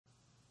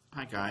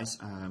Hi guys,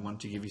 I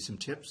wanted to give you some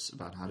tips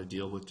about how to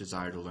deal with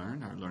Desire to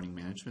Learn, our learning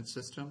management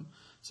system.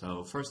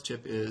 So first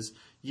tip is,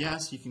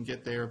 yes, you can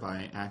get there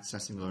by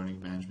accessing the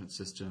learning management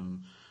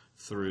system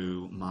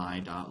through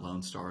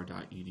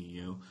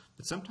my.lonestar.edu,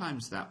 but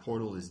sometimes that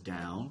portal is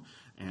down,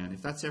 and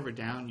if that's ever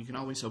down, you can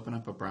always open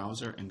up a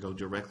browser and go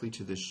directly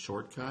to this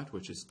shortcut,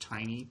 which is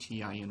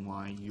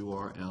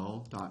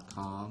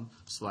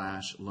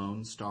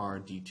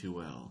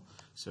tinyurl.com/LoneStarD2L.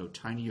 So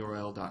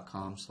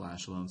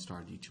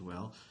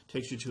tinyurl.com/LoneStarD2L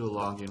takes you to a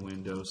login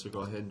window, so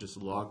go ahead and just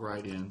log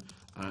right in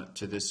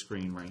to this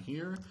screen right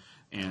here,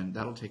 and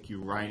that'll take you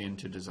right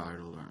into Desire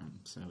to Learn.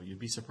 So you'd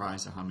be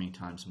surprised at how many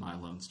times my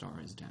Lone Star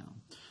is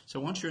down.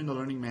 So once you're in the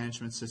learning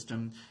management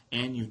system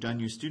and you've done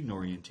your student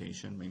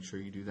orientation, make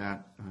sure you do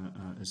that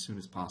as soon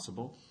as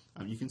possible.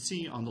 You can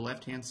see on the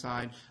left-hand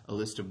side a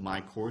list of my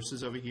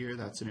courses over here.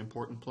 That's an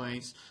important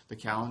place. The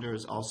calendar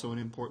is also an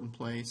important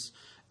place.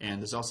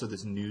 And there's also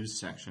this news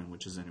section,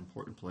 which is an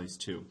important place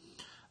too.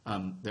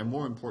 They're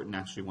more important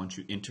actually once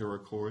you enter a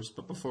course,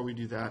 but before we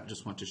do that, I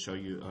just want to show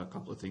you a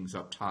couple of things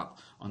up top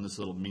on this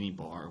little mini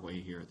bar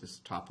way here at the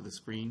top of the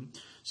screen.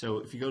 So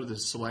if you go to the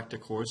select a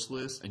course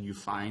list and you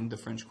find the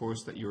French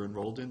course that you're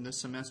enrolled in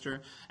this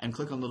semester and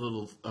click on the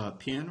little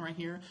pin right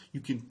here, you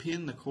can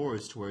pin the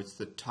course to where it's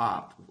the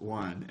top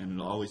one and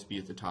it'll always be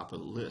at the top of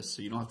the list.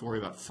 So you don't have to worry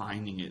about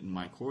finding it in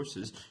my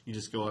courses. You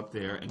just go up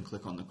there and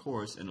click on the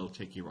course and it'll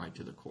take you right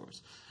to the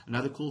course.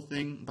 Another cool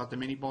thing about the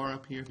mini bar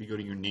up here, if you go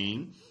to your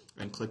name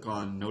and click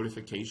on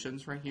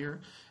notifications right here,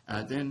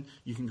 then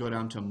you can go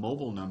down to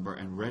mobile number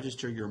and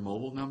register your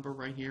mobile number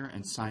right here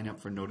and sign up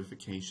for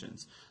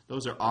notifications.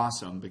 Those are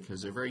awesome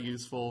because they're very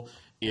useful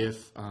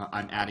if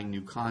I'm adding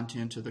new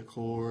content to the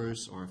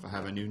course, or if I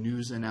have a new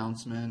news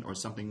announcement, or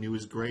something new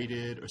is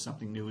graded, or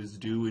something new is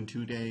due in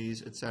 2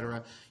 days,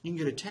 etc. You can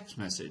get a text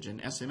message, an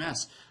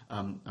SMS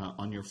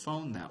on your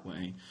phone that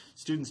way.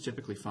 Students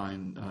typically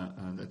find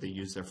that they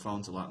use their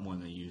phones a lot more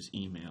than they use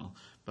email,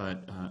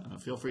 but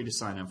feel free to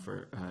sign up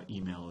for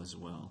email as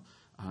well.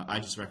 I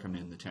just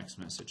recommend the text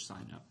message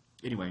sign up.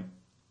 Anyway,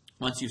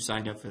 once you've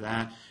signed up for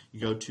that, you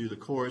go to the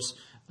course.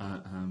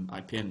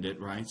 I pinned it,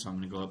 right? So I'm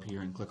going to go up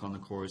here and click on the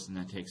course, and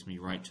that takes me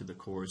right to the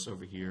course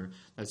over here.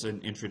 That's an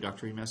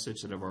introductory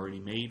message that I've already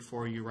made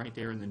for you right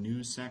there in the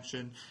news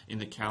section. In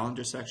the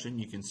calendar section,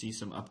 you can see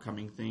some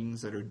upcoming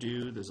things that are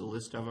due. There's a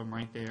list of them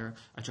right there.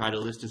 I try to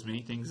list as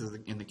many things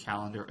in the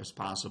calendar as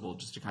possible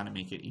just to kind of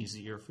make it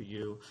easier for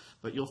you.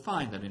 But you'll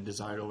find that in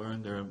Desire to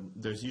Learn,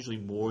 there's usually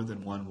more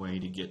than one way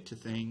to get to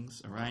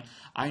things, all right?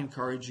 I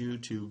encourage you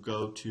to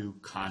go to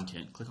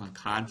content. Click on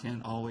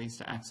content always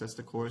to access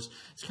the course.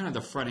 It's kind of the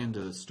front end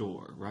of the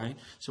store, right?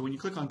 So when you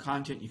click on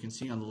content, you can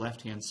see on the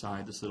left-hand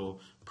side this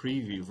little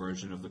preview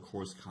version of the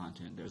course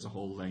content. There's a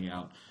whole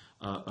layout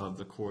of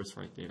the course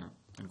right there.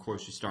 And of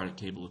course, you start at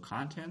table of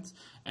contents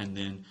and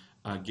then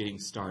getting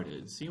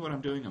started. See what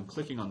I'm doing? I'm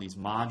clicking on these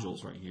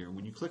modules right here.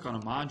 When you click on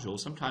a module,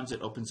 sometimes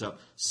it opens up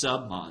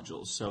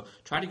sub-modules. So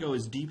try to go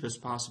as deep as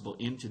possible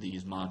into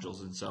these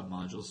modules and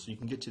sub-modules so you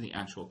can get to the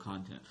actual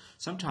content.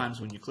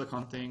 Sometimes when you click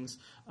on things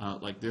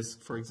like this,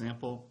 for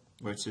example,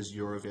 where it says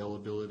your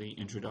availability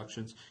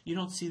introductions, you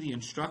don't see the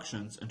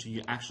instructions until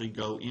you actually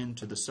go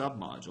into the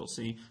sub-module.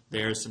 See,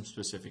 there's some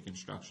specific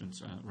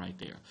instructions right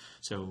there.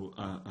 So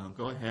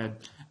go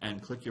ahead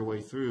and click your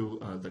way through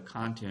the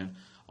content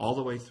all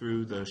the way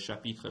through the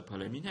chapitre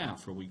préliminaire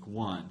for week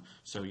 1.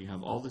 So you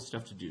have all this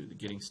stuff to do. The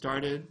getting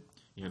started,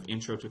 you have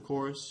intro to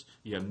course,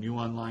 you have new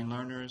online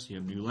learners, you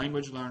have new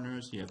language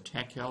learners, you have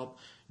tech help,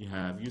 you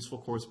have useful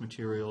course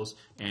materials,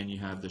 and you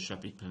have the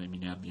chapitre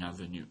préliminaire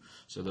bienvenue.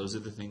 So those are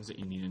the things that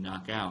you need to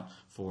knock out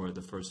for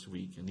the first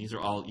week. And these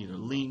are all either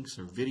links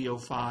or video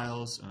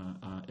files,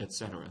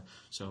 etc.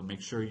 So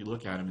make sure you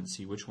look at them and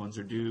see which ones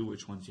are due,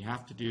 which ones you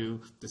have to do,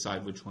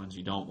 decide which ones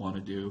you don't want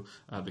to do,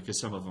 because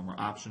some of them are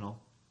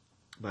optional.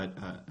 But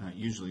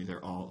usually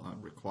they're all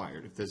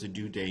required. If there's a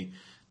due date,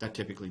 that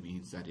typically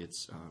means that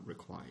it's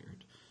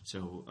required.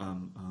 So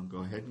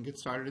go ahead and get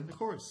started in the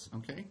course.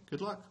 Okay,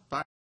 good luck. Bye.